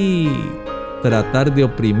y tratar de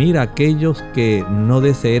oprimir a aquellos que no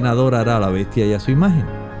deseen adorar a la bestia y a su imagen.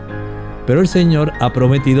 Pero el Señor ha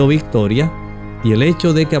prometido victoria. Y el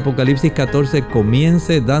hecho de que Apocalipsis 14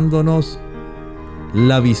 comience dándonos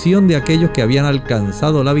la visión de aquellos que habían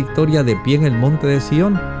alcanzado la victoria de pie en el monte de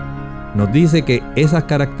Sión, nos dice que esas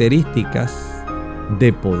características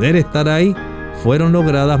de poder estar ahí fueron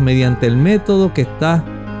logradas mediante el método que está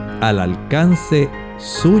al alcance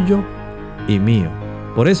suyo y mío.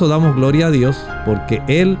 Por eso damos gloria a Dios, porque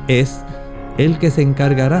Él es el que se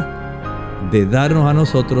encargará de darnos a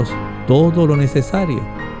nosotros todo lo necesario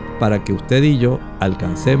para que usted y yo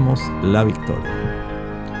alcancemos la victoria.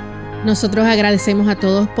 Nosotros agradecemos a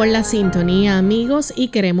todos por la sintonía, amigos, y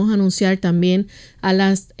queremos anunciar también a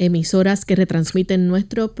las emisoras que retransmiten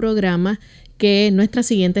nuestro programa que nuestras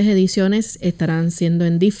siguientes ediciones estarán siendo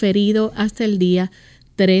en diferido hasta el día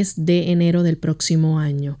 3 de enero del próximo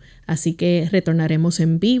año. Así que retornaremos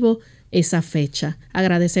en vivo esa fecha.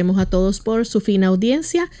 Agradecemos a todos por su fina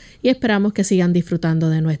audiencia y esperamos que sigan disfrutando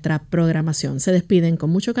de nuestra programación. Se despiden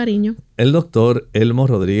con mucho cariño el doctor Elmo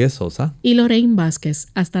Rodríguez Sosa y Lorraine Vázquez.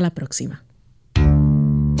 Hasta la próxima.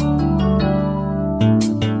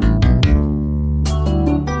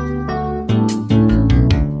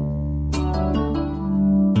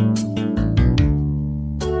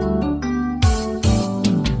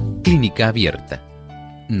 Clínica Abierta.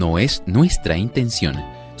 No es nuestra intención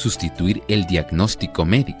sustituir el diagnóstico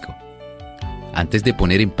médico. Antes de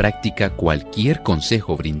poner en práctica cualquier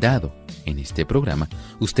consejo brindado en este programa,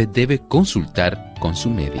 usted debe consultar con su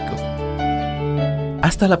médico.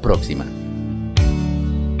 Hasta la próxima.